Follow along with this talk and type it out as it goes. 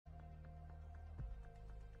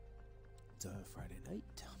It's a Friday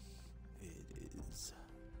night. It is.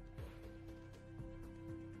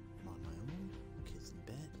 I'm on my own. Kids in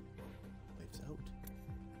bed. Wife's out.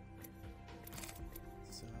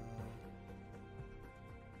 It's see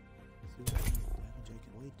what damage I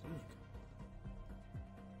can wait doing.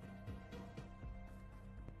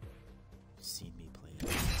 You've seen me play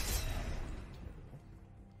it.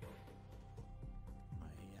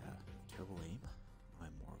 Terrible aim.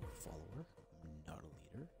 I'm more of a follower, not a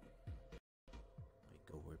leader.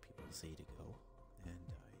 I go where people say to go, and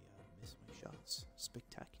I miss my shots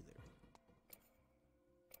spectacularly.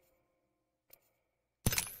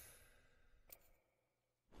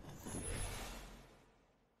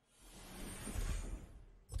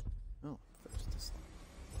 Oh, first this.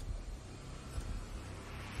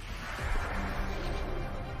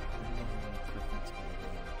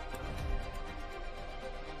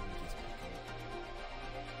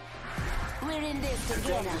 We're in this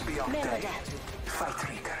together. Remember that. Fight,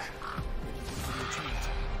 Reaker.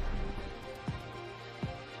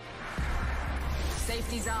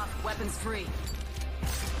 Safety's off, weapons free.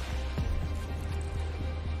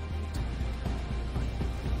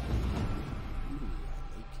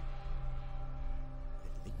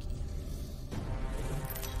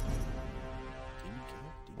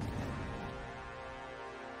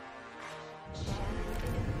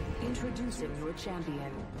 Introducing your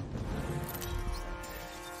champion.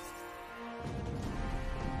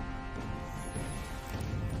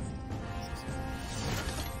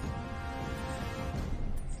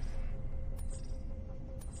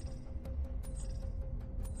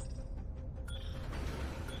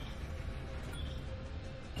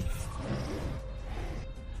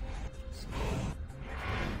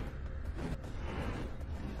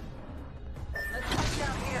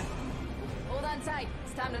 Tight.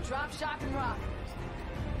 It's time to drop, shock, and rock.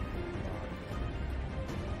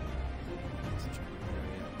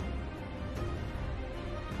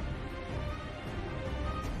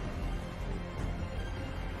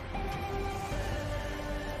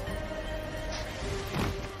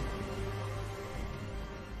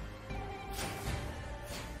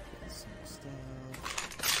 Some stuff.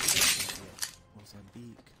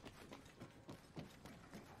 Mozambique.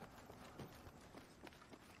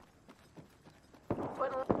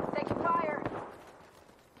 Taking fire.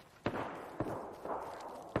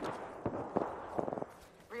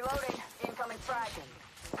 Reloading. Incoming frag.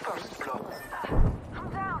 First blood. I'm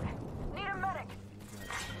down. Need a medic.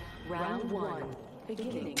 Round one.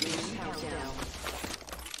 Beginning countdown.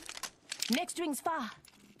 Next ring's far.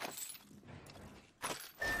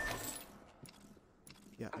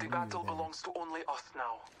 Yeah, The battle belongs to only us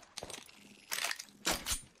now.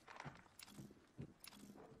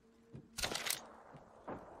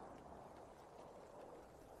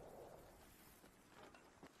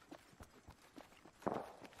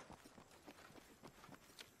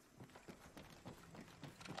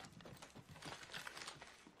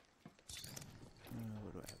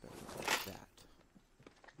 What do I have like that?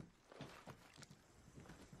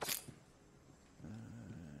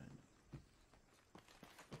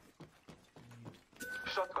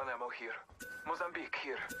 Shotgun ammo here. Mozambique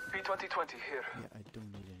here. P2020 here. Yeah, I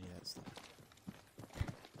don't need any of that stuff.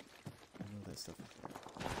 I know that stuff is there.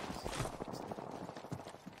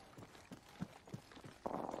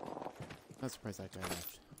 Not surprised that guy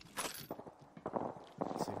left.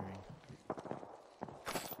 Considering.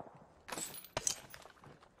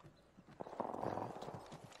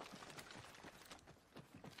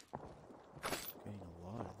 Getting a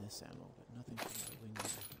lot of this ammo, but nothing from my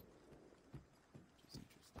wingman. Which is interesting.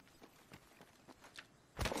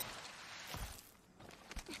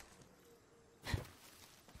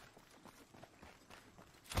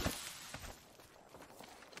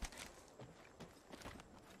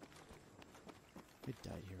 I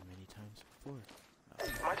died here many times before.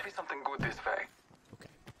 Might be something good this way.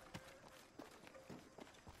 Okay.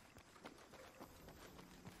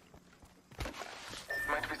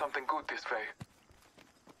 Might be something good this way.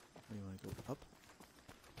 Where you want to go? Up?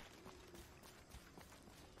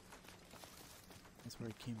 That's where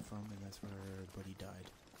I came from, and that's where everybody died.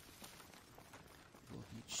 Little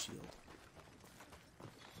heat shield.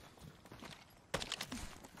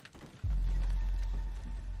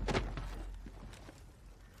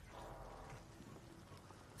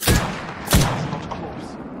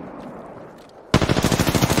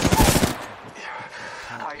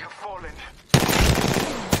 I have fallen.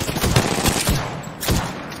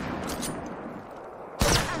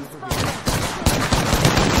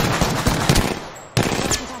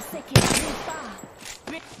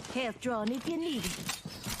 Health drawn if you need it.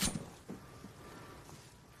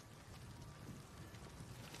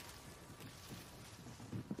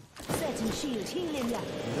 Recharging shield, healing ya.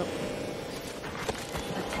 Yep.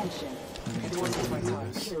 Attention.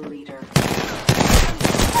 Kill leader.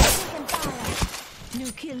 Taking fire.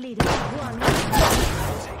 New kill leader. One.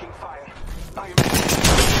 Taking fire. I am.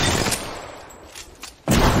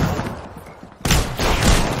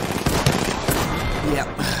 Yeah.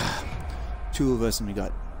 Two of us and we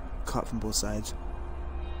got caught from both sides.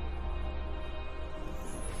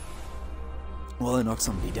 Well, I knocked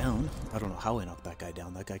somebody down. I don't know how I knocked that guy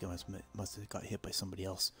down. That guy must have got hit by somebody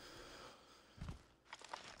else.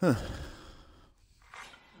 Huh.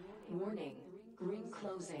 Warning. Ring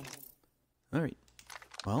closing. Alright.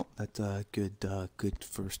 Well, that's a good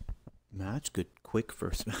first match. Good, quick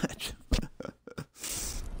first match.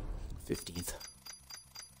 15th.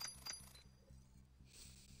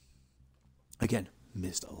 Again,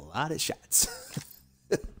 missed a lot of shots.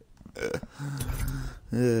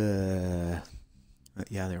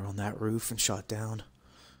 Yeah, they were on that roof and shot down.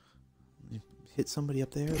 Hit somebody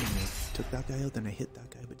up there, and I took that guy out, then I hit that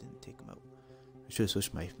guy but didn't take him out. I should have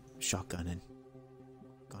switched my shotgun and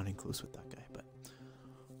gone in close with that guy, but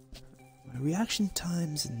my reaction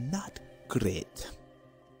time's not great.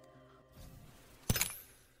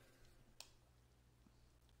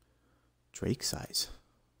 Drake size.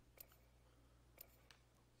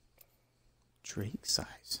 Drake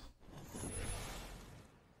size.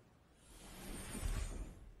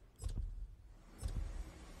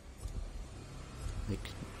 Like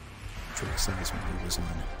Drake size when he was on.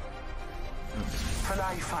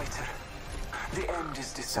 Fly fighter. The end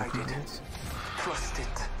is decided. Trust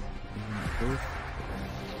it.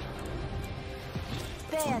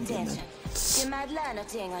 Pay attention. You might learn a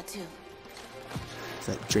thing or two. Is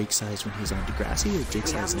that Drake size when he's on Degrassi or Drake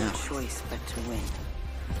size now? Choice but to win.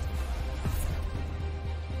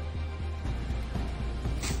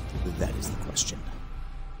 That is the question.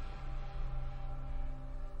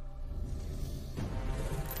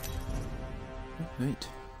 Right.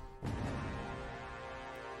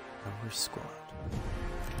 Our squad.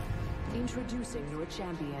 Introducing your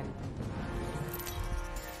champion.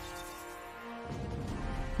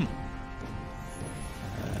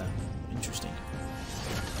 Interesting.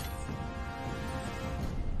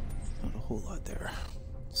 Not a whole lot there.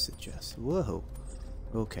 Suggest. Whoa.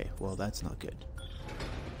 Okay, well that's not good.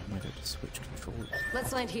 I might have to switch controller.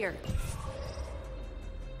 Let's land here.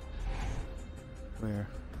 Where?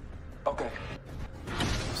 Okay.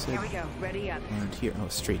 Here we go. Ready up. And here. Oh,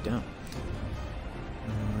 straight down.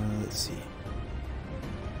 Let's see.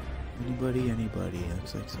 Anybody?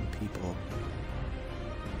 Looks like some people.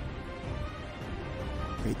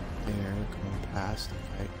 Right there, going past.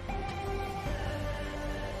 Okay.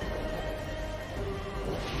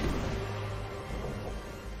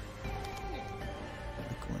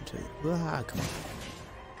 Going to. Ah, come on.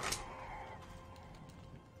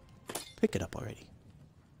 Pick it up already.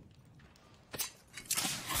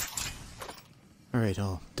 Alright,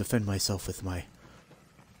 I'll defend myself with my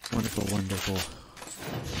wonderful.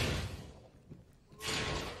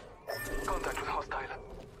 Contact with hostile.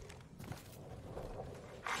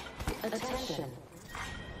 Attention.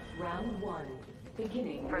 Round 1.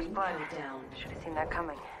 Beginning First blood. countdown. Should have seen that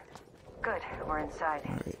coming. Good, we're inside.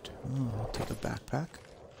 Alright, I'll take a backpack.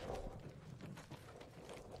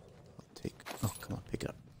 Oh, come on, pick it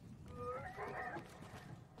up.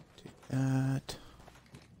 Take that.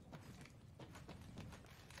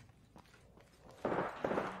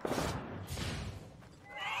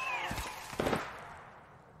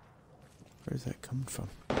 Where's that coming from?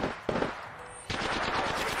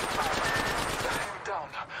 Down,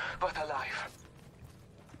 but alive.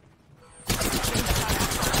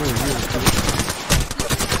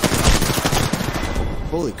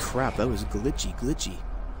 Holy crap, that was glitchy.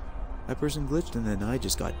 That person glitched and then I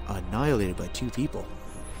just got annihilated by 2 people.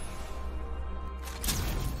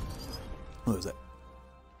 What was that?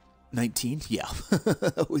 19? Yeah.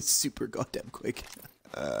 That was super goddamn quick.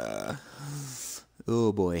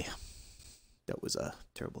 Oh boy. That was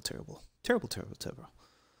terrible. It's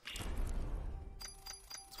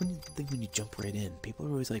when you jump right in. People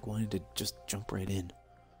are always like wanting to just jump right in.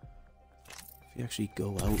 If you actually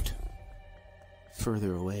go out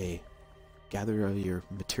further away, gather all your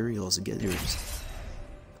materials and get your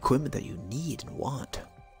equipment that you need and want.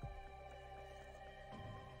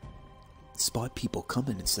 Spot people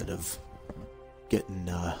coming instead of getting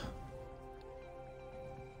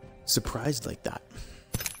surprised like that.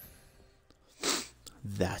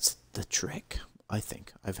 That's the trick. I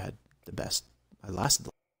think I've had the best. I lasted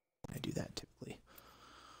the longest when I do that typically.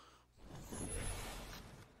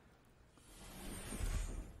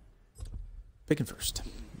 Picking first.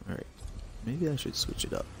 Alright. Maybe I should switch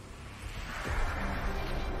it up.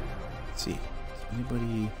 Let's see.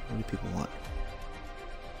 Anybody? What do people want?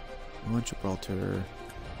 We want Gibraltar.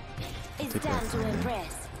 It's Take time that to from them.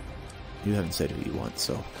 impress. You haven't said who you want,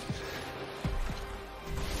 so.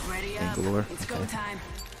 Ready up. Bangalore. It's Okay. go time.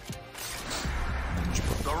 And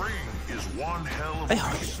Gibraltar. The ring is one hell of I a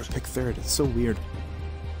hardly beast. ever pick third. It's so weird.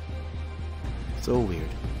 So weird.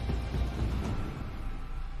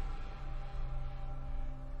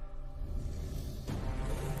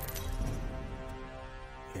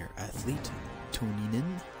 Air athlete,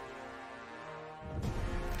 Toninen.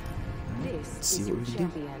 This Let's see is what your we can do.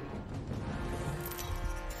 champion.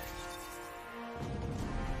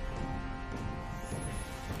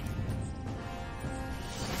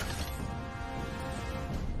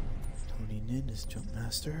 Toninen is jump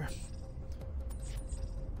master.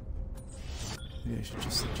 Maybe I should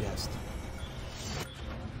just suggest.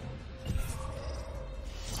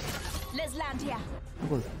 Let's land here.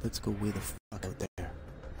 Well, let's go way the fuck out there.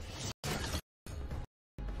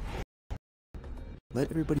 Let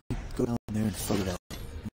everybody go down there and fuck it up.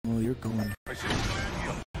 Oh, you're going. I see the man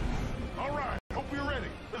here. All right, hope you're ready.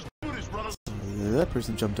 Let's do this, brothers. That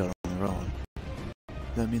person jumped out on their own. Does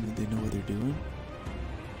that mean that they know what they're doing?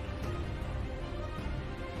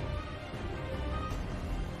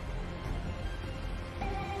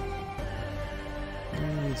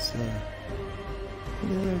 Where's,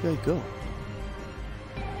 where did that guy go?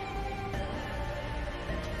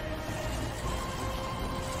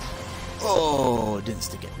 Oh, didn't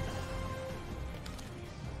stick it.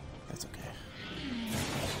 That's okay.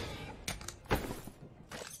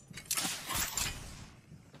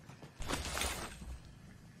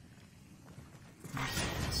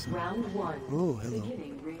 Round 1. Oh, hello.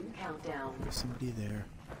 Beginning ring countdown. There's somebody there.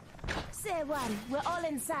 Say one. We're all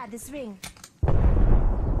inside this ring.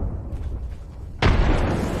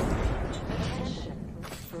 Attention.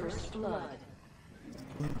 First blood.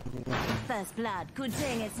 First blood. Good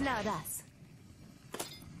thing it's not us.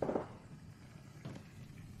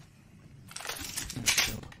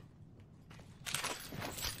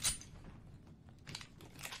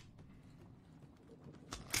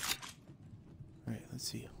 Alright, let's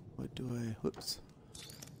see. What do I... Whoops.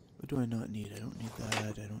 What do I not need? I don't need that.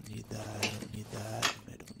 I don't need that. I don't need that. I don't need that.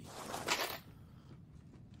 Alright,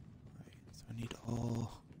 so I need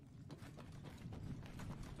all...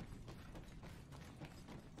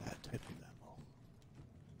 that type of ammo.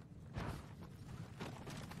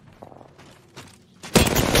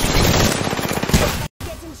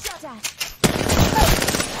 Getting shot at.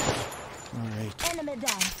 Alright. Enemy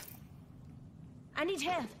down. I need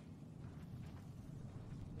help.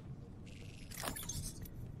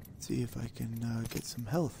 See if I can get some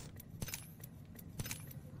health.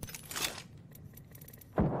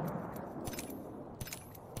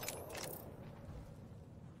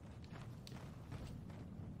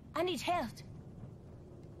 I need help.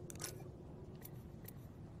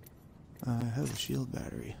 I have a shield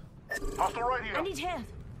battery. Hostile right I here. need help.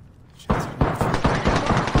 Shots are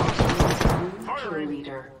Kill Firing.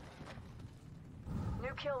 leader. New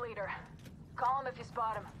kill leader. Call him if you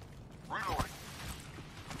spot him. Reloading.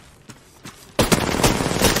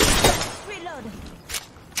 Reload.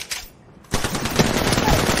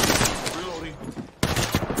 Reloading.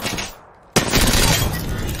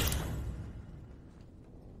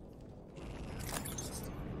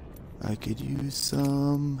 I could use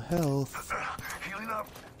some health. Healing up.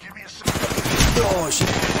 Give me a second. Oh shit!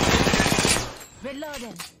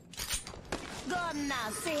 Reloading. Go on now.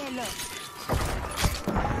 Say hello.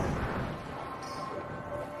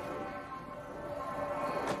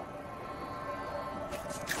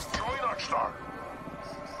 Throwing Arc Star.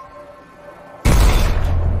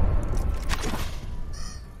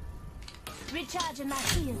 Recharging my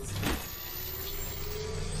shields.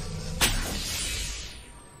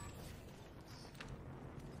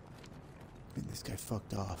 I think this guy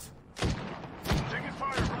fucked off. Taking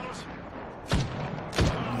fire, brothers.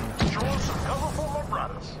 Show us some colorful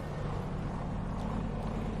apparatus.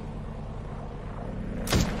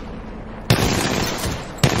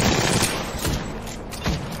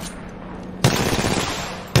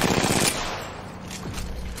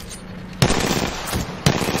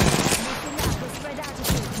 Listen up. The spread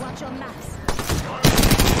altitude. Watch your maps.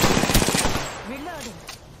 Reloading.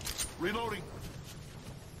 Reloading.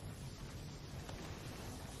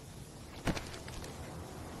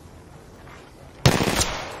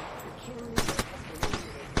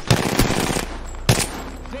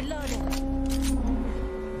 Reloading.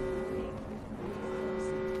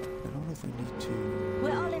 I don't know if I need to...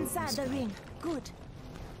 We're all inside the ring. Good.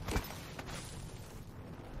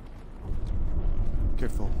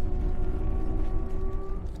 Careful.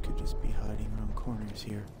 Could just be hiding around corners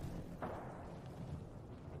here.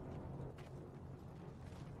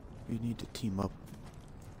 We need to team up.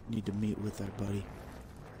 We need to meet with our buddy.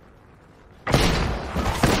 I'm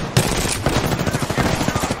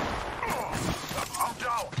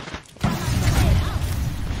down.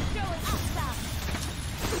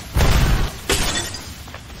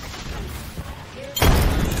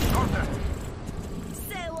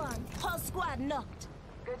 Whole squad knocked.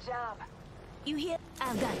 Good job. You hear?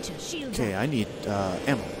 I've got you. Shield. Okay, I need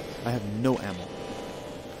ammo. I have no ammo.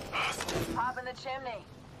 Hop in the chimney.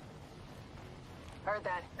 Heard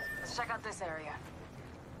that. Let's check out this area.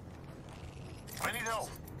 I need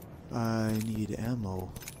help. I need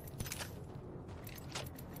ammo.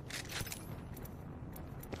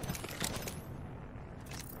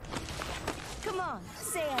 Come on,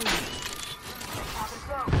 say I. Pop and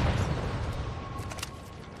go.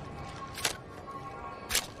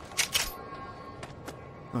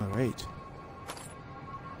 All right.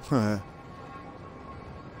 Huh.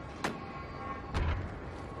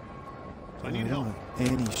 I need help. don't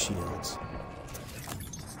have any shields.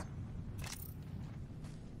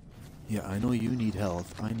 Yeah, I know you need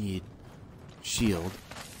health. I need shield.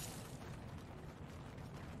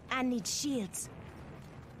 I need shields.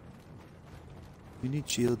 You need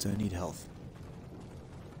shields. I need health.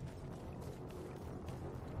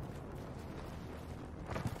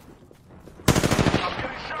 I'm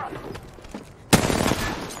getting shot.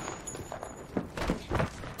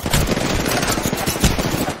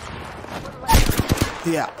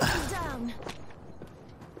 Yeah. Down.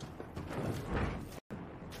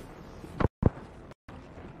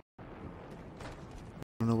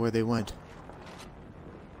 I don't know where they went.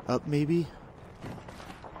 Up, maybe?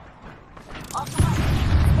 Off the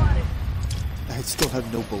left. Spotted. I still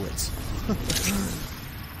have no bullets.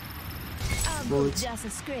 I'll go Bullets. just a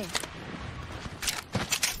scrape.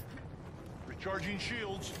 Recharging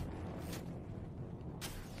shields.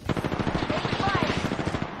 Take fire.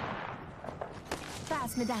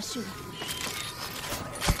 Pass me that shoe.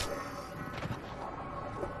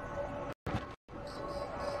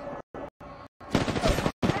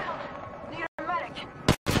 Down. Need a medic.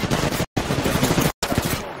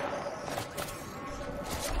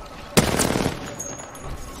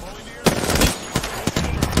 Calling the air.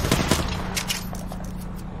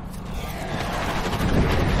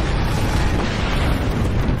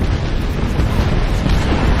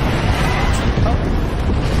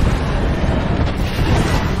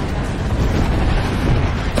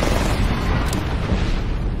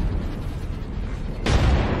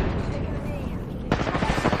 Taking a knee.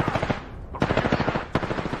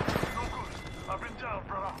 No good. I've been down,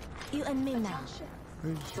 brother. You and me now.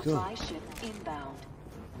 Where did you go? Supply ship inbound.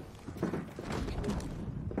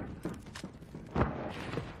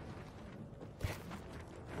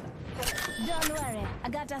 Don't worry, I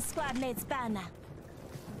got a squad mate spanner.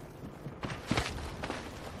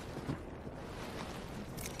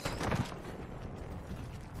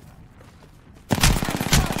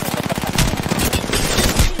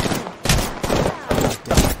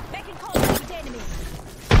 Making contact with enemy.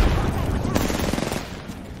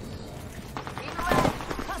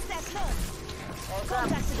 Contact with target.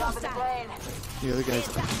 Contact with Drop in the hostile. plane. The other guy's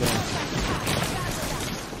up there.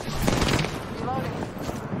 Reloading.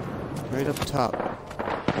 Right up top.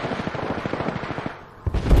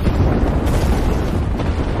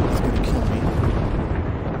 He's gonna kill me.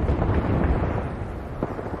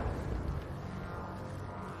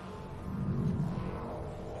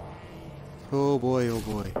 Oh boy, oh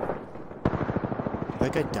boy. Did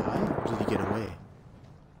that guy die? Or did he get away?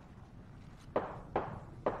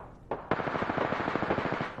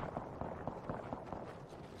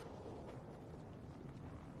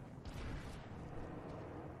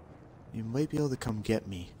 You might be able to come get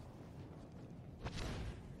me.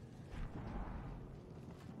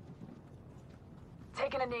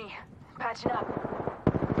 Taking a knee. Patching up.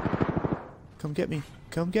 Come get me.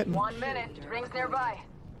 Come get me. 1 minute. Rings nearby.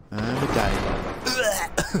 I'm a guy.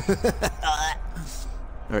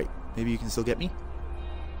 Alright, maybe you can still get me?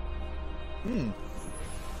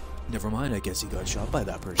 Never mind, I guess he got shot by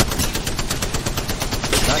that person.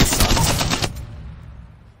 That sucks.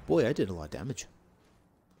 Boy, I did a lot of damage.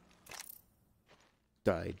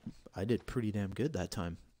 I did pretty damn good that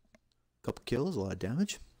time. Couple kills, a lot of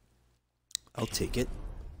damage. I'll take it.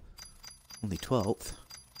 Only 12th.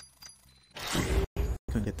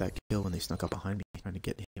 Couldn't get that kill when they snuck up behind me trying to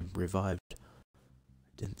get him revived.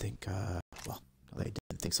 Didn't think, well, I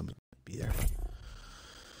didn't think somebody would be there.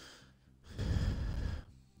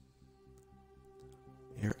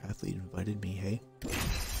 Air athlete invited me, hey?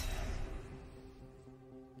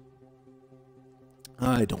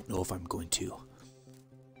 I don't know if I'm going to.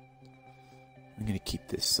 I'm gonna keep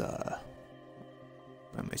this,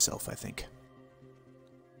 by myself, I think.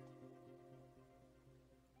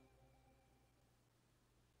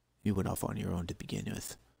 You went off on your own to begin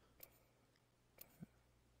with.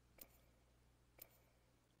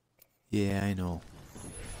 Yeah, I know.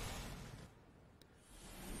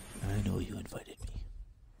 I know you invited me.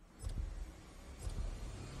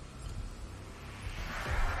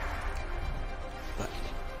 But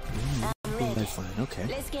I'm ready. that's fine. Okay.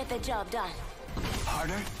 Let's get the job done.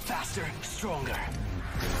 Harder, faster, stronger.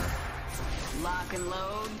 Lock and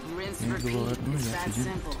load, rinse, And repeat. go out. Oh, It's yeah, that you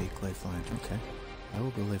didn't simple. take lifeline. Okay. I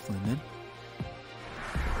will go lifeline then.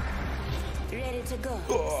 Ready to go.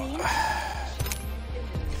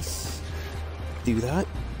 See? Do that.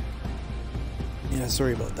 Yeah,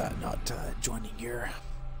 sorry about that. Not joining your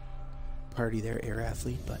party there, Air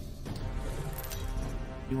Athlete, but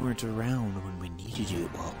you weren't around when we needed you.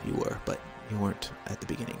 Well, you were, but you weren't at the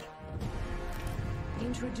beginning.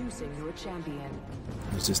 Introducing your champion.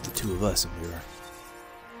 It was just the two of us, and we were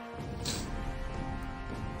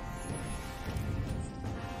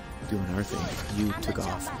doing our thing. You I'm took the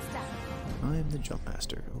jump off. master. I'm the jump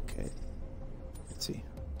master. Okay. Let's see.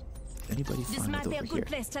 Anybody This find might it be a over good here?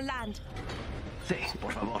 place to land. Sí,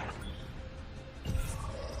 por favor.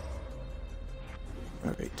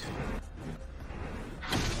 All right.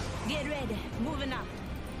 Get ready. Moving up.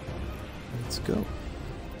 Let's go.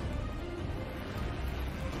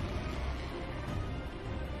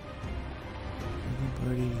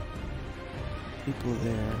 Anybody? People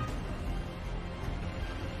there?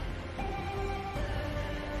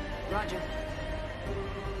 Roger.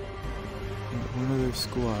 One other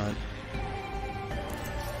squad.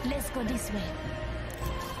 Let's go this way.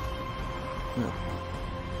 No.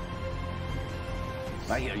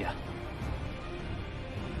 I hear ya.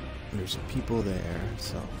 There's people there,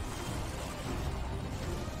 so.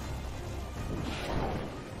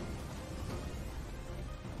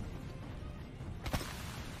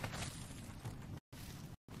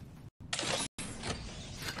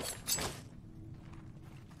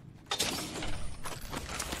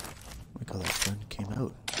 Look how that gun came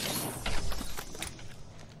out.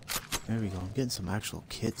 There we go. I'm getting some actual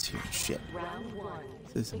kits here and shit. Round one.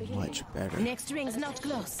 This is much better. Next ring's not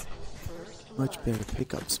close. Much better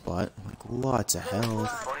pickup spot. Like lots of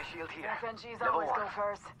health. Body shield here. FNGs Level always 1. go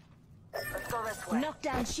first. Let's go this way.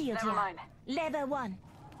 Knockdown shield Never here. mind. Level 1.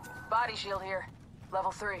 Body shield here.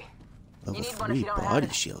 Level 3. Level need one if 3 you don't have body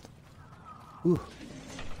it. shield. Ooh.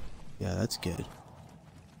 Yeah, that's good.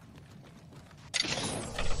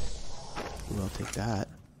 Ooh, I'll take that.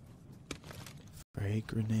 Frag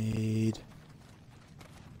grenade.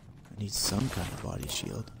 I need some kind of body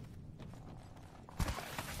shield.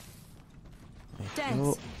 There you Thanks.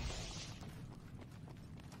 go.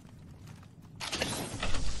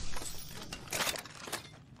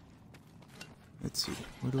 Let's see.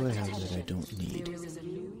 What do I have that I don't need? There is a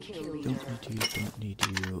new kill Don't leader. need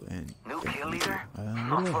you, and New don't kill need you. leader? What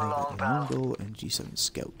Not do for I long, have? pal. Longbow and G7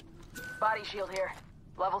 Scout. Body shield here.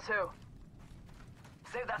 Level 2.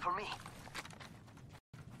 Save that for me.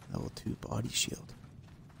 Level 2 body shield.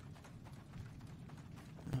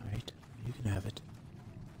 Alright, you can have it.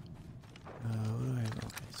 What do I have?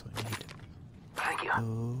 Okay, so I need Thank you.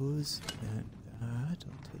 those and that.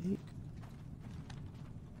 I'll take.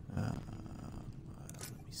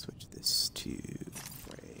 Let me switch this to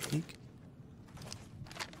frag.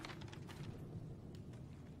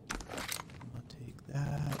 I'll take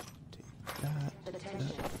that. Take that. Attention.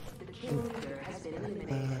 The kill leader has been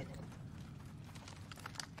eliminated. Back.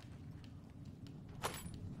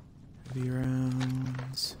 Heavy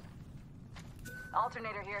rounds.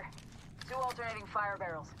 Alternator here. 2 alternating fire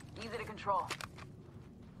barrels. Easy to control.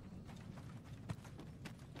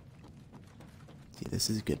 See, this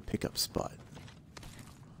is a good pickup spot.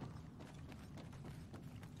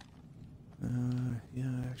 Yeah,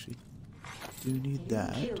 I actually do need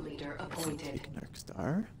that. Kill leader appointed. Take Narc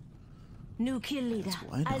Star. New kill leader. Yes,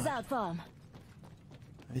 why Eyes not? out for him.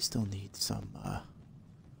 I still need some,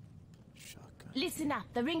 shotgun. Listen up.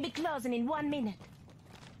 The ring be closing in 1 minute.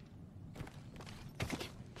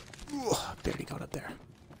 Ooh, barely got up there.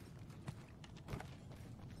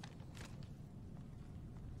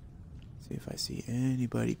 See if I see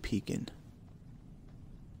anybody peeking.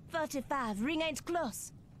 35. Ring ain't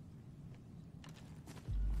close.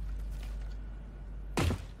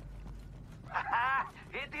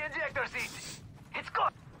 Hit the ejector seat. It's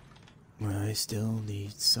good. I still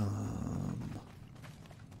need some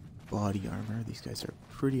body armor. These guys are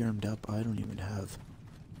pretty armed up. I don't even have.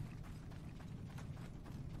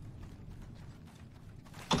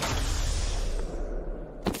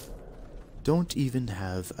 Don't even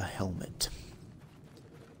have a helmet.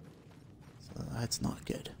 So That's not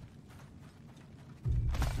good.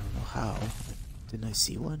 I don't know how. Didn't I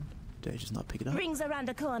see one? Did I just not pick it up? Rings around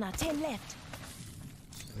the corner. 10 left.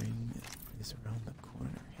 Ring is around the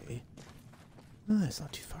corner, hey? No, that's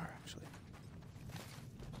not too far, actually.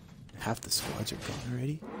 Half the squads are gone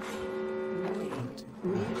already.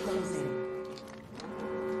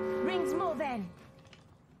 Rings moving.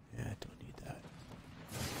 Yeah, I don't need that.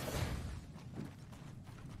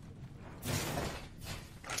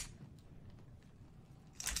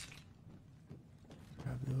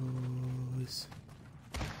 Grab those.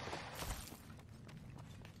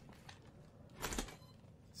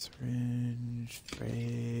 Syringe,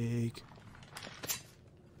 frag.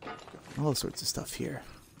 Got all sorts of stuff here.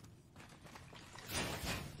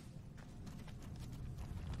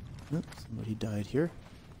 Oh, somebody died here.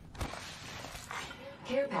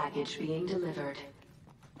 Care package being delivered.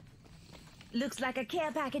 Looks like a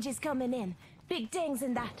care package is coming in. Big things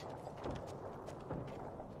in that.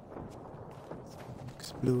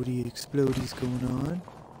 Explodies going on.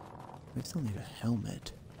 I still need a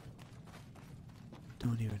helmet.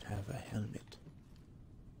 Don't even have a helmet.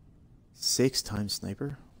 6x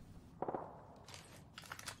sniper.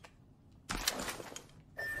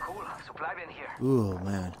 Cool. Supply bin here. Ooh,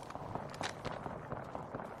 man.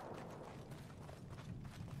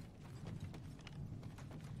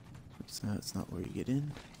 So that's not where you get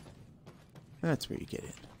in. That's where you get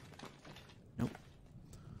in. Nope.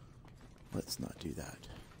 Let's not do that.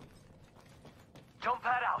 Jump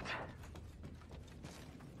pad out.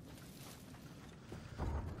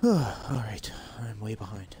 Alright, I'm way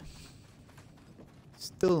behind.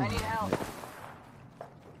 Still. I need help.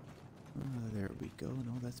 There we go.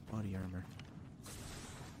 No, that's body armor.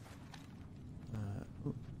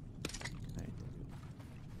 Ooh. Can I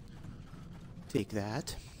take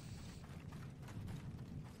that?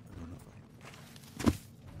 I don't know if I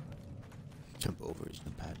jump over his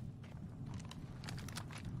pad.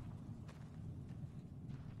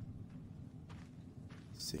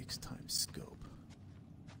 Six times scope.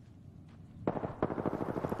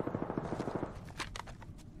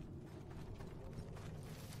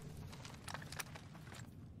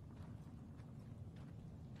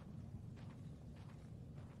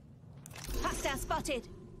 Hostile spotted.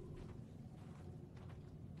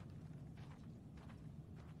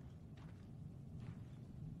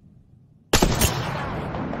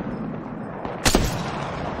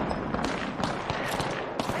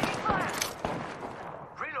 Taking fire.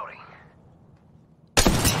 Reloading.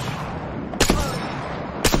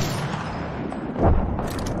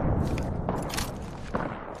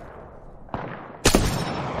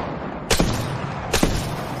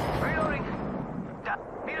 Reloading.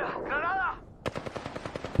 Mira, granada.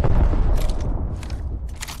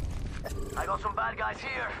 I got some bad guys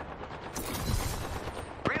here.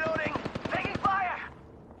 Reloading. Taking fire.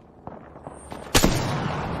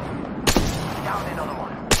 Down another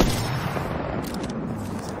one.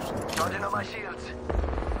 Charging on my shields.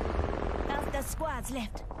 Half the squads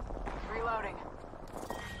left. Reloading.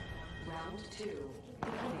 Round 2.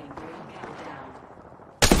 Beginning ring countdown.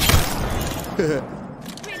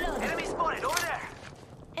 Reload. Enemy spotted over there.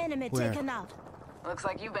 Enemy Where? taken out. Looks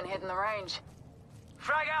like you've been hitting the range.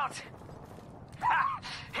 Frag out. Ha!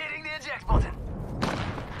 Hitting the eject button.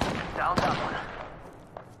 Down that one.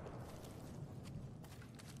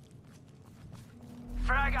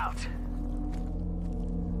 Frag out.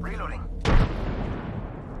 Reloading.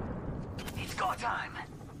 It's go time.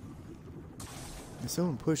 If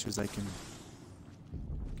someone pushes, I can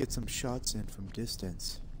get some shots in from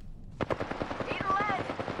distance. Eating lead!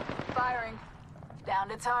 Firing. Down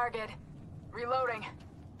to target. Reloading.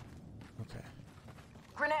 Okay.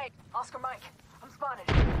 Grenade. Oscar Mike. I'm spotted.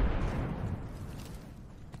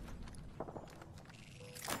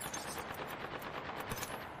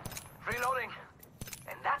 Reloading.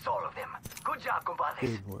 And that's all of them. Good job,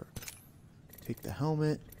 compadres. Good work. Take the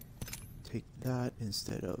helmet. Take that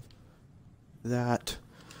instead of that.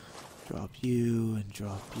 Drop you and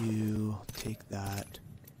drop you. Take that.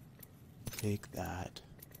 Take that.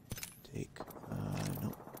 Take,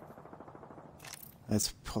 nope.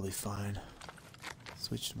 That's probably fine.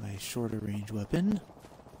 Switch to my shorter range weapon.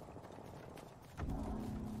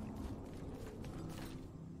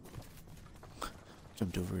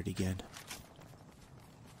 Jumped over it again.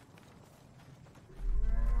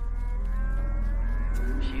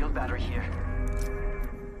 Shield battery here.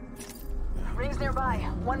 Rings nearby.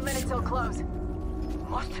 1 minute till close.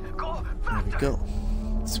 Must go There we faster. go.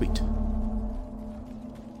 Sweet.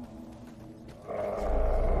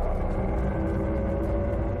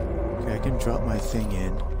 Okay, I can drop my thing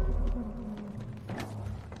in.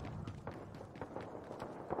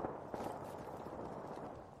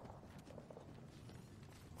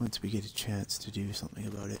 once we get a chance to do something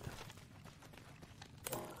about it.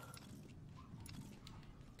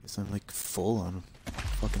 Guess I'm like full on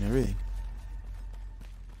fucking everything.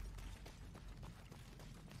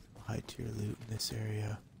 High tier loot in this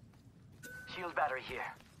area. Shield battery here.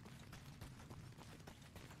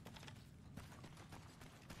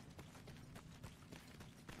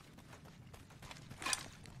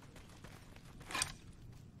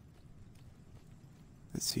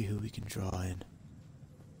 Let's see who we can draw in.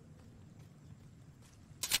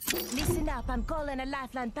 Listen up, I'm calling a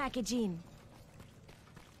lifeline package in.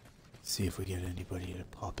 See if we get anybody to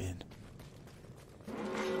pop in.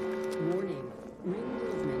 Warning. Ring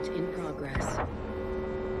movement in progress.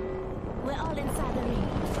 We're all inside the ring.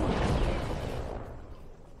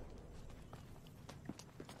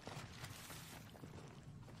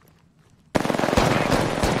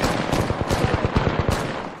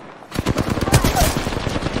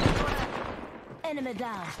 Enemy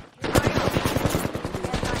down. Touching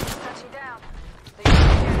down. They the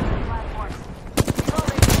platforms.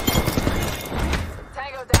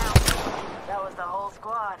 Tango down. That was the whole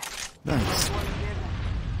squad. Nice.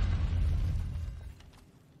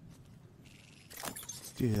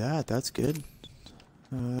 Do that, that's good.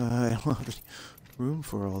 I don't have any room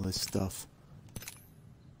for all this stuff.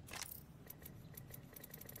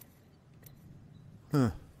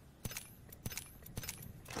 Huh.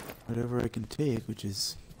 Whatever I can take, which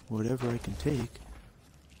is whatever I can take.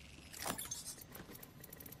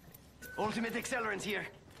 Ultimate accelerant here.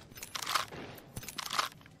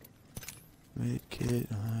 Medkit,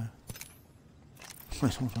 I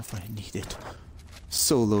don't know if I need it.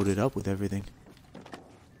 So loaded up with everything.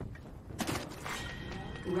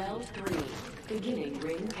 Round 3. Beginning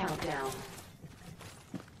ring countdown.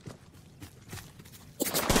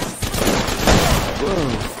 Whoa,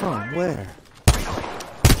 from where?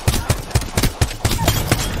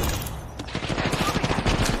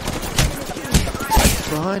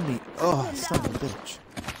 Behind me. Oh, son of a bitch.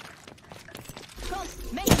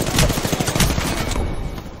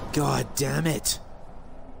 God damn it.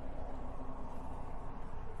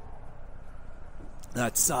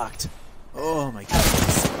 That sucked. Oh my god, that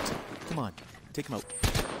sucked. Come on, take him out.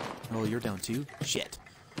 Oh, you're down too? Shit.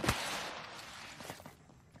 I'm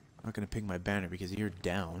not gonna ping my banner because you're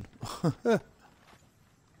down.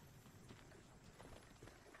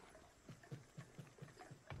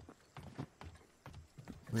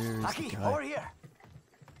 Where's the Aki, guy? over here.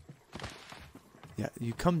 Yeah,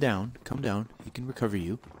 you come down. Come down. He can recover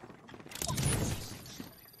you.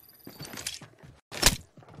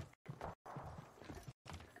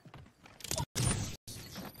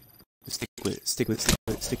 Stick with it. Stick with it. Stick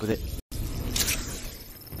with it. Stick with it.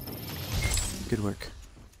 Good work.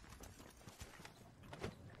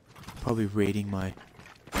 Probably raiding my...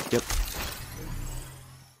 Yep.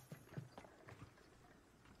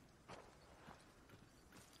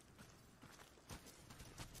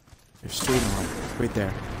 They're straight on. Right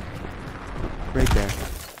there. Right there.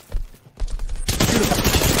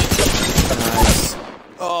 Nice.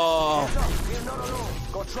 Oh!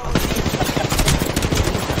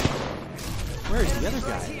 Where's the other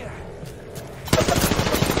guy?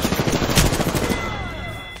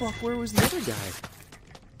 Fuck, where was the other guy?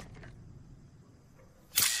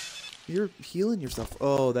 You're healing yourself.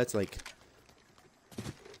 Oh, that's like...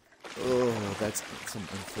 Oh, that's some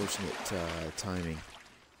unfortunate timing.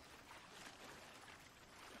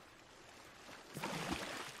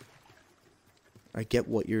 I get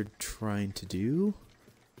what you're trying to do.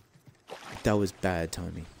 That was bad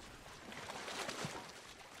timing.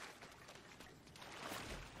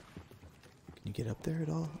 Can you get up there at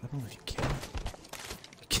all? I don't know if you can.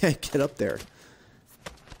 You can't get up there.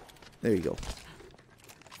 There you go.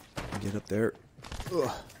 Get up there.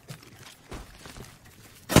 Ugh.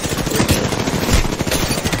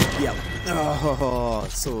 Yep. Oh,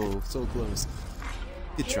 so close.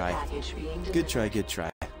 Good try. Good try, good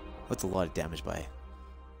try. That's a lot of damage by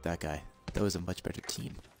that guy. That was a much better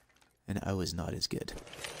team. And I was not as good.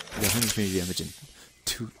 I got 120 damage and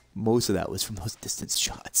most of that was from those distance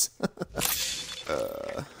shots.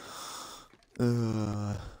 Well,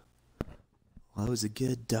 that was a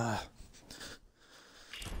good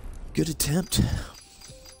attempt.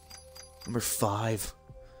 Number 5.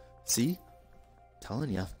 See? Telling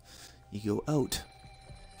ya. You go out.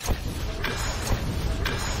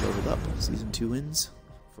 Loaded up. Season 2 wins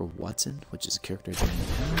for Watson, which is a character I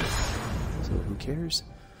don't know. So who cares?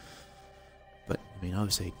 But, I mean,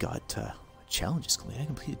 obviously I got challenges complete. I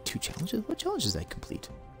completed 2 challenges? What challenges did I complete?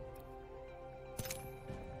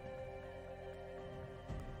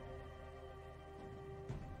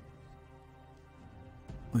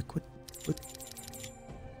 Like, what?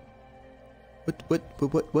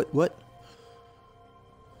 What?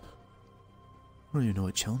 I don't even know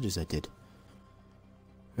what challenges I did.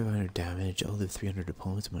 500 damage, outlive 300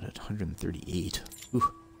 opponents, I'm at 138.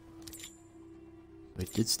 Ooh. I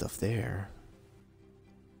did stuff there.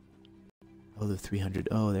 Outlive 300.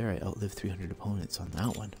 Oh, there I outlived 300 opponents on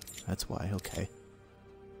that one. That's why, okay.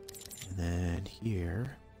 And then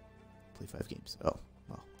here, play 5 games. Oh,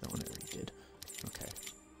 well, that one I already did. Okay.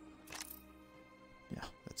 Yeah,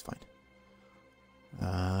 that's fine.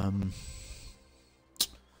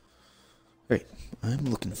 Alright, I'm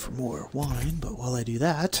looking for more wine, but while I do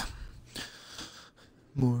that,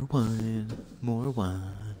 more wine.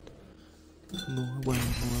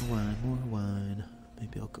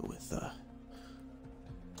 Maybe I'll go with a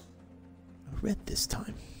red this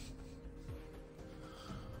time.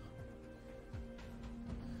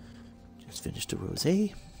 Just finished a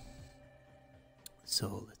rosé,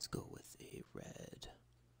 so let's go with a red.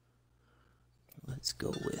 Let's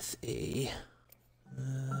go with a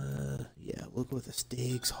yeah, we'll go with a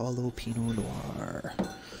Stakes Hollow Pinot Noir.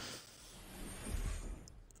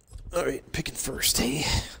 Alright, picking first, hey?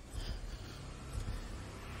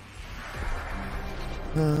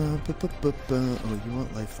 Oh, you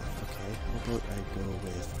want lifeline, okay. How about I go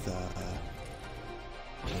with,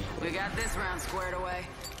 We got this round squared away.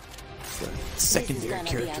 the secondary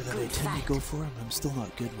character that I tend to go for, I'm still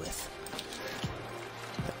not good with.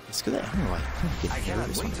 It's good. I don't know why. I cannot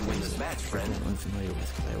wait to win this match, friend. I'm unfamiliar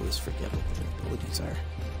with because I always forget what their abilities are.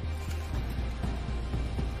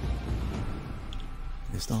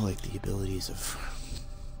 It's not like the abilities of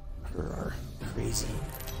her are crazy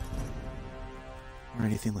or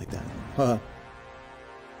anything like that.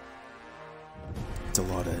 It's a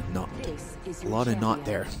lot of not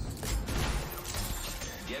there.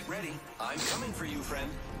 Get ready. I'm coming for you,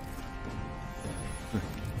 friend.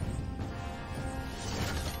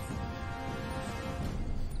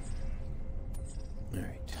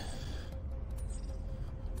 Alright.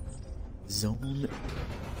 Zone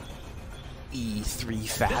E3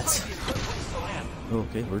 fats.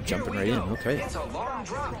 Okay, we're jumping right in. Okay. It's a long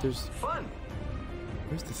drop. There's Fun.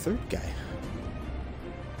 Where's the third guy?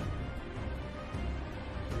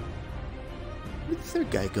 Where'd the third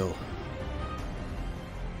guy go?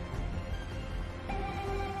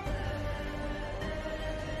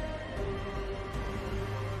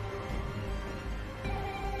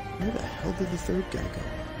 Where the hell did the third guy go?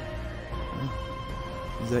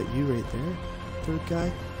 Is that you right there? Third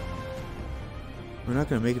guy? We're not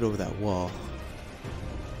gonna make it over that wall.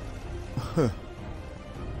 Huh.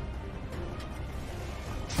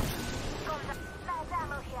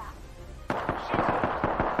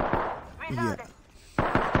 Yeah.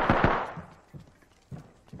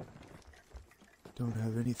 Don't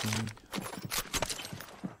have anything.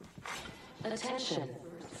 Attention.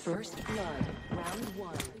 First blood. Round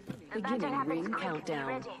 1. Beginning ring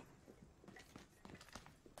countdown.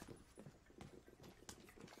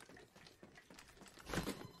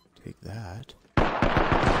 Take that.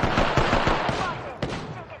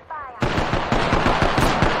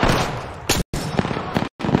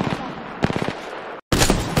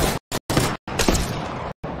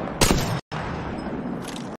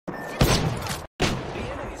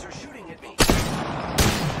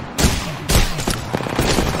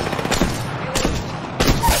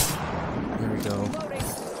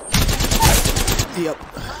 Yep.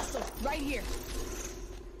 Right here.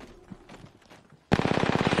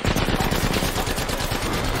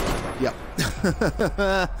 Yep.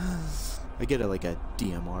 I get like a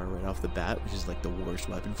DMR right off the bat, which is like the worst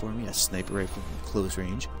weapon for me, a sniper rifle from close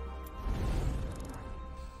range.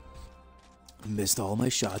 Missed all my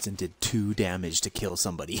shots and did 2 damage to kill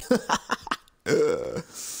somebody. Or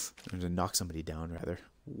to knock somebody down, rather.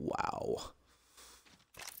 Wow.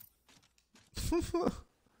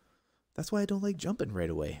 That's why I don't like jumping right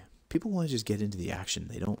away. People want to just get into the action.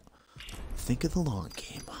 They don't think of the long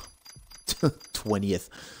game. 20th.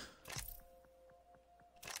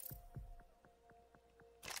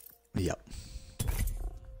 Yep.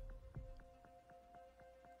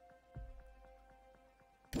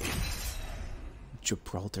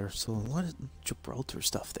 Gibraltar. So a lot of Gibraltar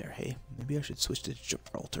stuff there, hey? Maybe I should switch to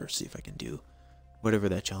Gibraltar, see if I can do whatever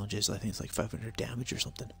that challenge is. I think it's like 500 damage or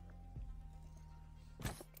something.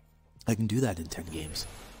 I can do that in 10 games.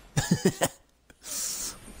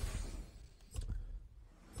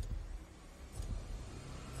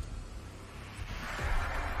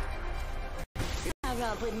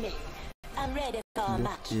 Up with me. I'm ready for a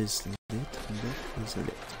match. Is lit. Lit is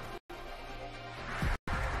lit.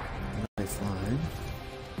 Lifeline.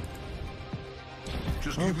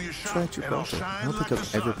 Just I'll give me a try shot and I'll Gibraltar. I shine don't like think the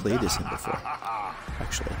I've ever sun. played this game before,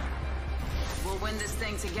 actually. We'll win this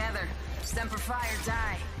thing together. Semper Fi or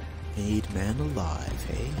die. Made man alive,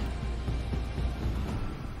 hey?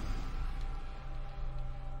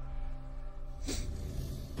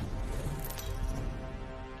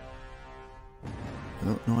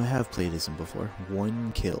 No, I have played as him before.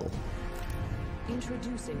 1 kill.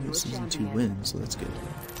 Introducing your Season 2 champion. wins, so that's good.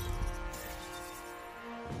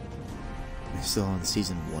 I'm still on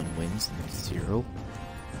season 1 wins and there's 0.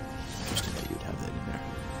 Interesting that you would have that in there.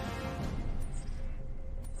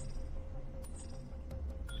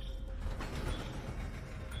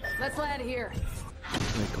 Let's land here.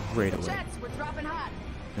 Like right away. Jets, we're dropping hot.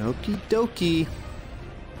 Okie dokie.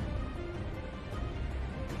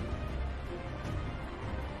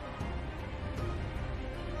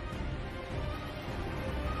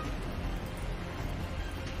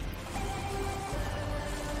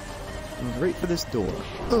 Right for this door.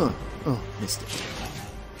 Oh, missed it.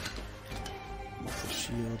 The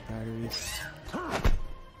shield batteries.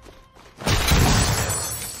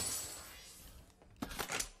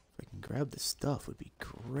 If I can grab this stuff, would be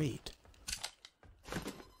great.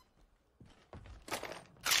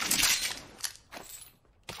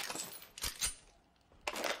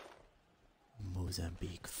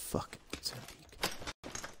 Mozambique. Fuck Mozambique.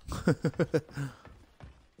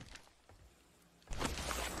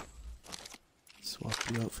 Swap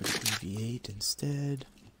you out for TV8 instead.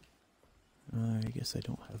 I guess I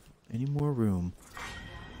don't have any more room.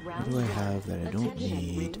 What do I have that I don't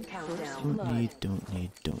need? Don't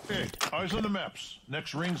need. Hey, eyes on the maps.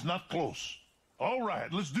 Next ring's not close. All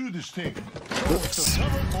right, let's do this thing. Oops.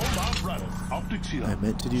 Optics here. I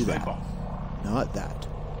meant to do that. Sniper. Not that.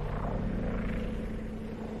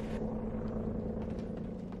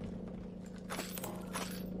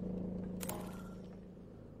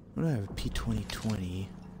 What do I have? A P2020.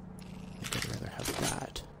 I think I'd rather have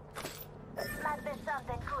that. Might be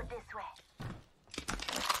something good this way.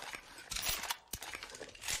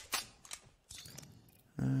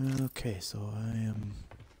 Okay, so I am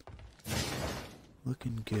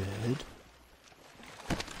looking good.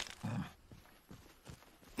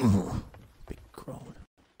 Big groan.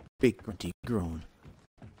 Big grunty groan.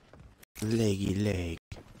 Leggy leg.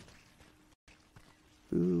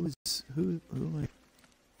 Who am I?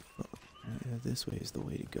 Yeah, this way is the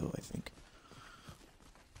way to go, I think.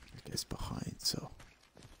 That guy's behind, so.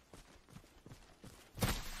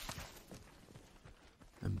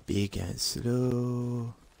 I'm big and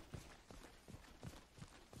slow.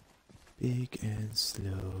 Big and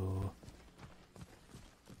slow.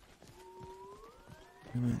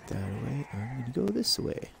 I went that way. I'm gonna go this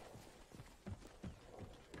way.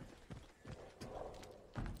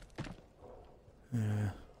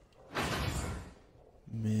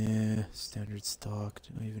 Meh. Standard stock.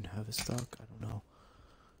 Do I even have a stock? I don't know.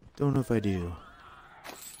 Don't know if I do.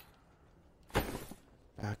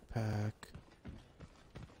 Backpack.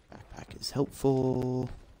 Backpack is helpful.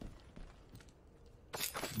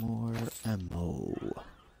 More ammo.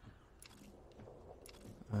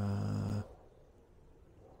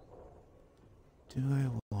 Do I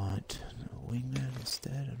want a wingman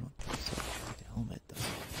instead? I don't think so. I need a helmet though.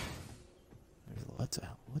 There's lots of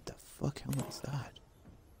what the fuck helmet is that?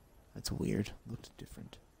 That's weird. Looked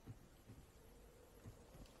different.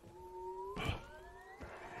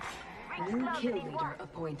 New kill leader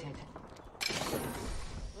appointed.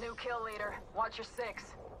 New kill leader. Watch your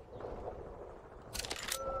 6.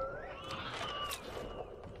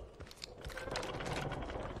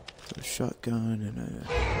 So a shotgun and a.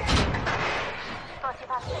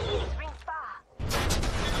 45 seconds, ring far.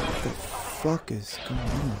 What the fuck is going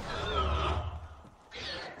on?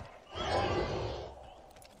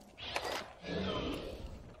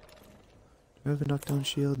 Do I have a knockdown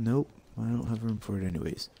shield? Nope. I don't have room for it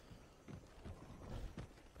anyways.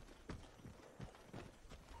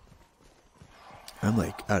 I'm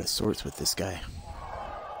like out of sorts with this guy.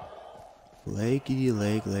 Leggy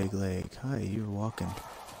leg. Hi, you're walking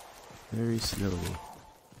very slowly.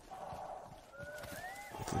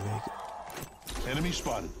 With the leg. Enemy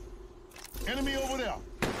spotted. Enemy over there.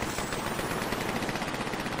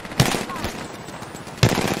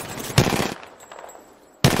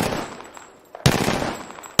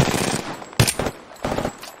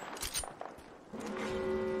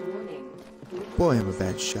 Warning. Boy, I'm a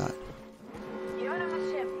bad shot. You're on the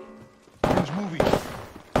ship. Rings moving.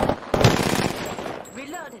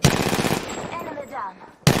 Reloaded. Enemy down.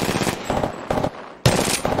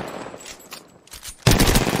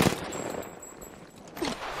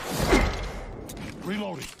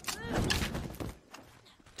 Reloading.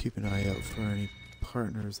 Keep an eye out for any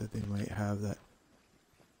partners that they might have that.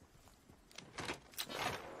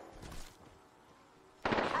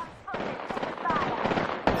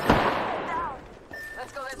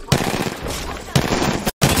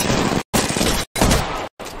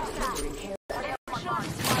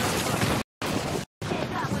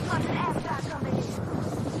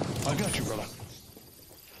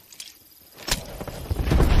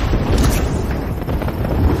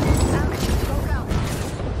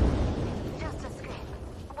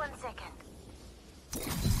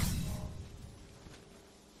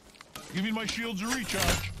 my shields to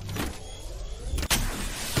recharge.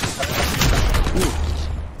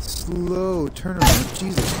 Slow turn around.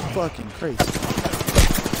 Jesus fucking Christ.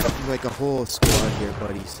 There's like a whole squad here,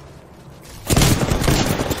 buddies.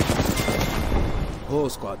 Whole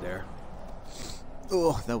squad there.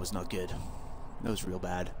 Oh, that was not good. That was real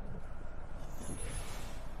bad.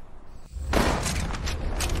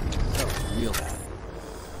 That was real bad.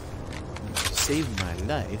 Saved my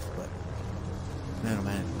life, but man, oh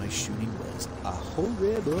man, my shooting was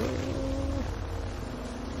horrible.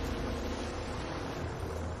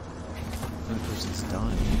 Another person's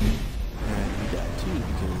dying, and you died too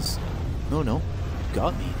because no, you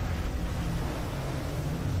got me.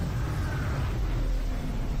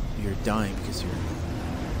 You're dying because you're.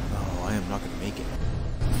 Oh, I am not gonna make it.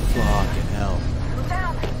 Fucking hell.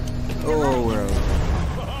 Oh, we're over.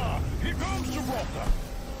 Here comes Gibraltar.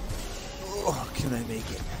 Oh, can I make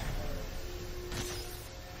it?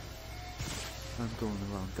 I'm going the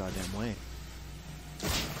wrong goddamn way.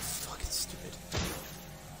 Fucking stupid.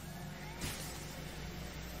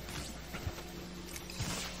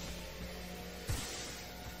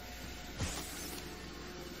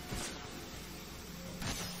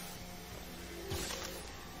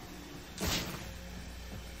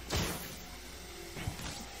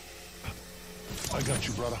 I got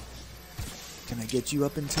you, brother. Can I get you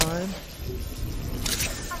up in time?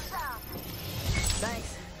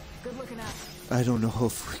 Thanks. Good looking out. I don't know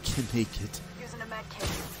if we can make it. Using a med kit.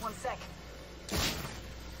 1 sec.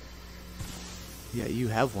 Yeah, you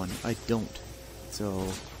have one. I don't.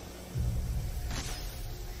 So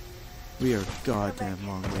we are a goddamn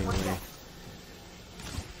long way away.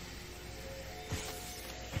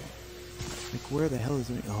 Like, where the hell is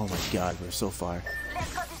it? Oh my god, we're so far.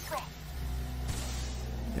 Let's go this way.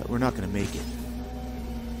 Yeah, we're not gonna make it.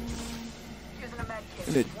 Using a med kit.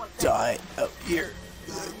 I'm gonna 1 sec. die out here.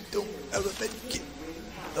 I don't have a med kit.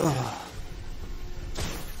 Ugh.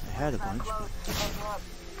 I had a bunch. Close. Heads up.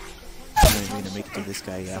 I'm not gonna make it to this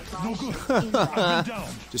guy yet. No good. I've been down.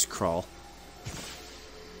 Just crawl.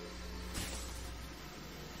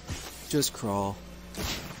 Just crawl.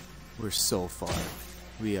 We're so far.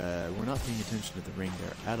 We're not paying attention to the ring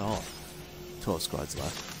there at all. 12 squads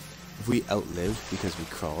left. If we outlive because we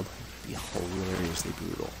crawled, it'd be hilariously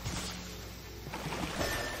brutal.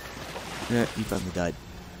 Yeah, you finally died.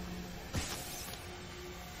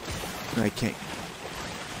 I can't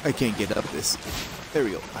get up this. There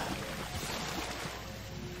we go.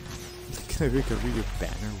 Can I recover your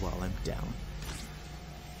banner while I'm down?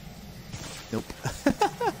 Nope.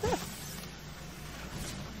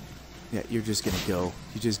 Yeah, you're just gonna go.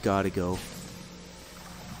 You just gotta go.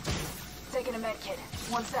 Taking a med kit.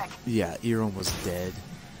 1 sec. Yeah, you're almost dead.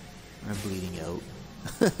 I'm bleeding out.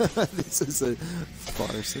 This is a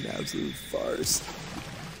farce, an absolute farce.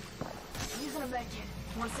 Using a med kit.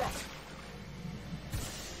 1 sec.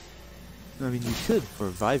 I mean, you could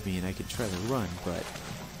revive me and I could try to run, but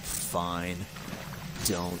fine.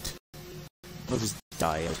 Don't. I'll just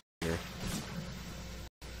die out here.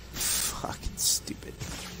 Fucking stupid.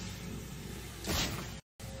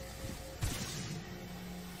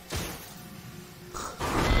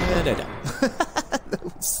 And I died. That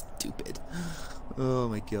was stupid. Oh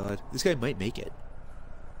my god. This guy might make it.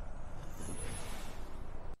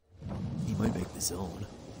 He might make the zone.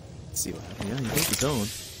 Let's see what happens. Yeah, he made the zone.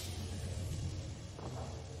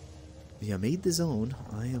 Yeah, made the zone.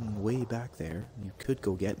 I am way back there. You could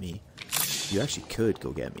go get me. You actually could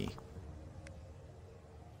go get me.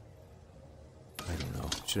 I don't know.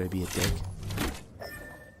 Should I be a dick?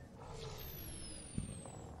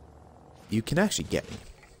 You can actually get me.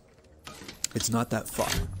 It's not that far.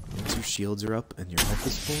 Once your shields are up and your health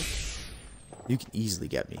is full, you can easily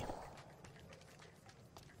get me.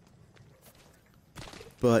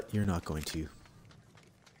 But you're not going to.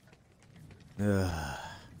 I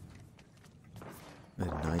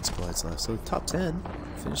had 9 squads left, so top 10.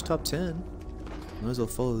 Finish top 10. Might as well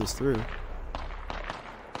follow this through.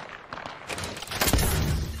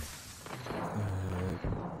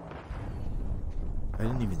 I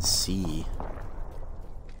didn't even see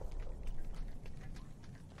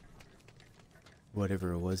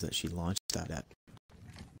whatever it was that she launched that at.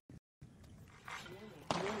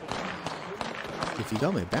 If you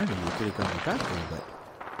got my banner, you could have gone back there, but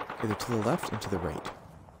either to the left or to the right.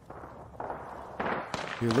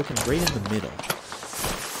 You're looking right in the middle.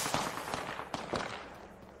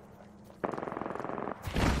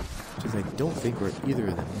 Because I don't think where either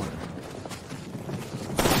of them were.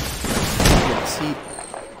 Yeah, see,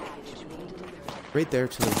 right there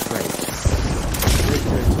to the right. Right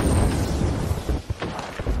there to the right.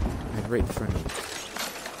 And right in front of me.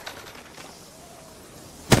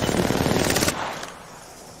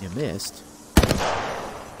 missed.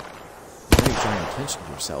 Now you're drawing attention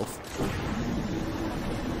to yourself.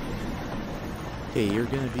 Okay, you're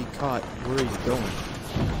gonna be caught. Where are you going?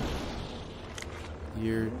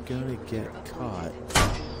 You're gonna get caught.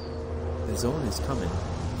 The zone is coming.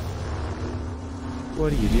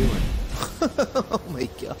 What are you doing? Oh my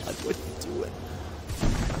god, what are you doing?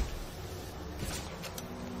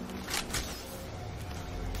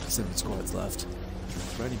 Seven squads left.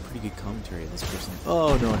 Writing pretty good commentary of this person.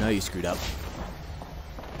 Oh no, now you screwed up.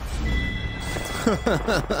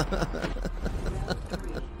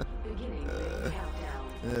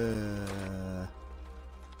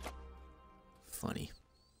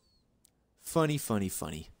 Funny.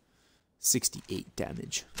 Funny. 68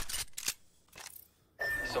 damage.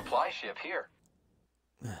 Supply ship here.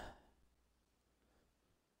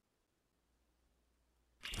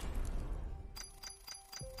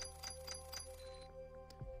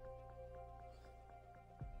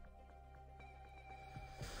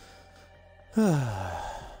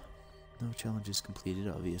 No challenges completed,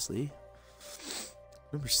 obviously.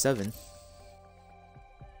 Number 7.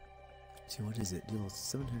 See, what is it? Deal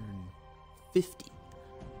 750. Did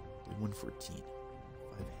 114.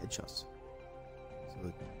 5 headshots.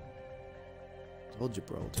 So, told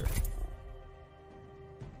Gibraltar.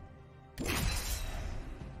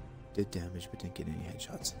 Did damage, but didn't get any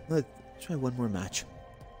headshots. Let's try one more match.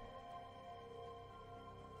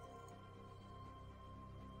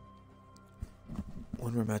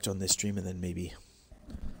 One more match on this stream, and then maybe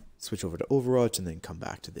switch over to Overwatch, and then come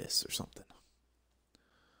back to this or something.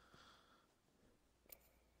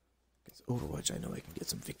 Because Overwatch, I know I can get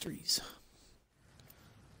some victories.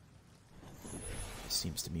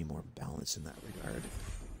 Seems to be more balanced in that regard.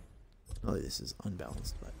 Oh, this is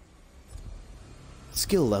unbalanced, but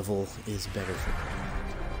skill level is better for me.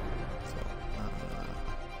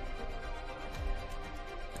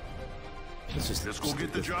 So, Let's go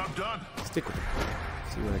get the job done. Stick with it.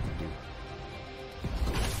 See what I can do.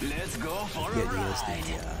 Let's go for Get a ride.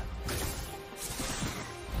 USD.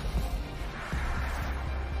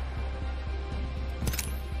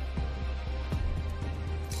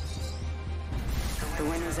 The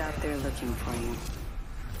winner's out there looking for you.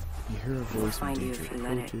 You hear a voice when Find you danger if you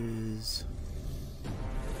let it. approaches.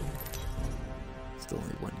 Still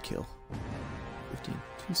only 1 kill. 15.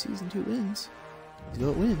 2 season, 2 wins.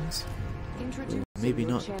 Go wins. Introducing Maybe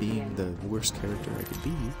your not champion. being the worst character I could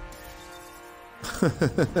be.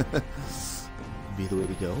 Be the way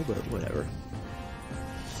to go, but whatever.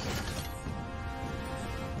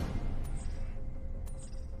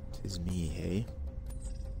 Tis me, hey?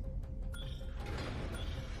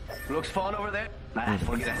 Looks fun over there. Nah,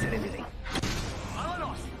 forget I said anything.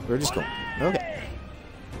 We're just going. Okay.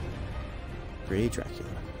 Grey Dracula.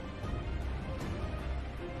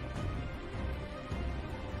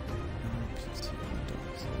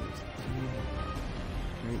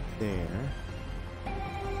 Right there.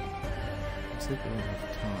 Looks like we're out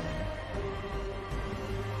of time.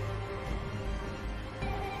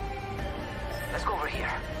 Let's go over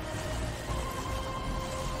here.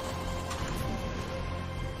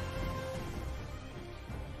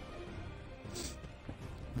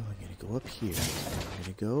 Oh, I'm gonna go up here. I'm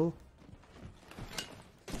gonna go.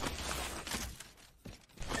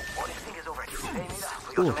 What do you think is over here? Hey, Nita,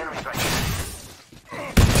 we Ooh. got some enemies right here.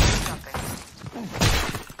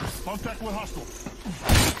 Contact with hostile.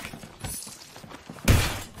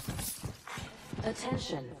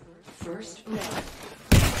 Attention. First blood.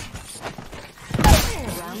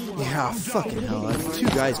 Yeah, fucking hell. 2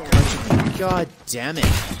 guys punching me. God damn it.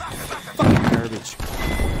 Fucking garbage.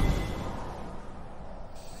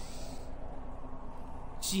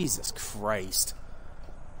 Jesus Christ.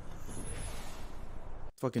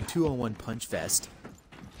 Fucking 2-on-1 punch fest.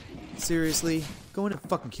 Seriously? Go in and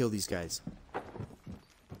fucking kill these guys.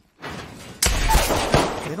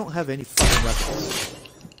 They don't have any fucking weapons.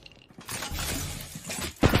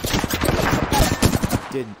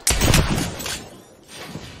 Didn't.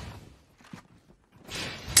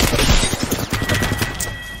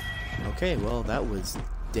 Okay, well, that was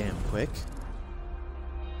damn quick.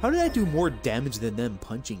 How did I do more damage than them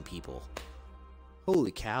punching people?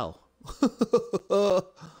 Holy cow.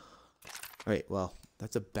 Alright, well,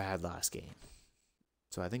 that's a bad last game.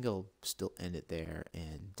 So I think I'll still end it there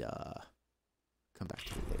and come back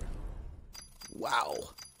to it later. Wow.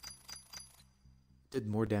 Did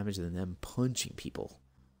more damage than them punching people.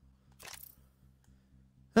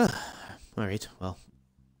 Alright, well,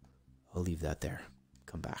 I'll leave that there.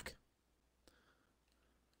 Come back.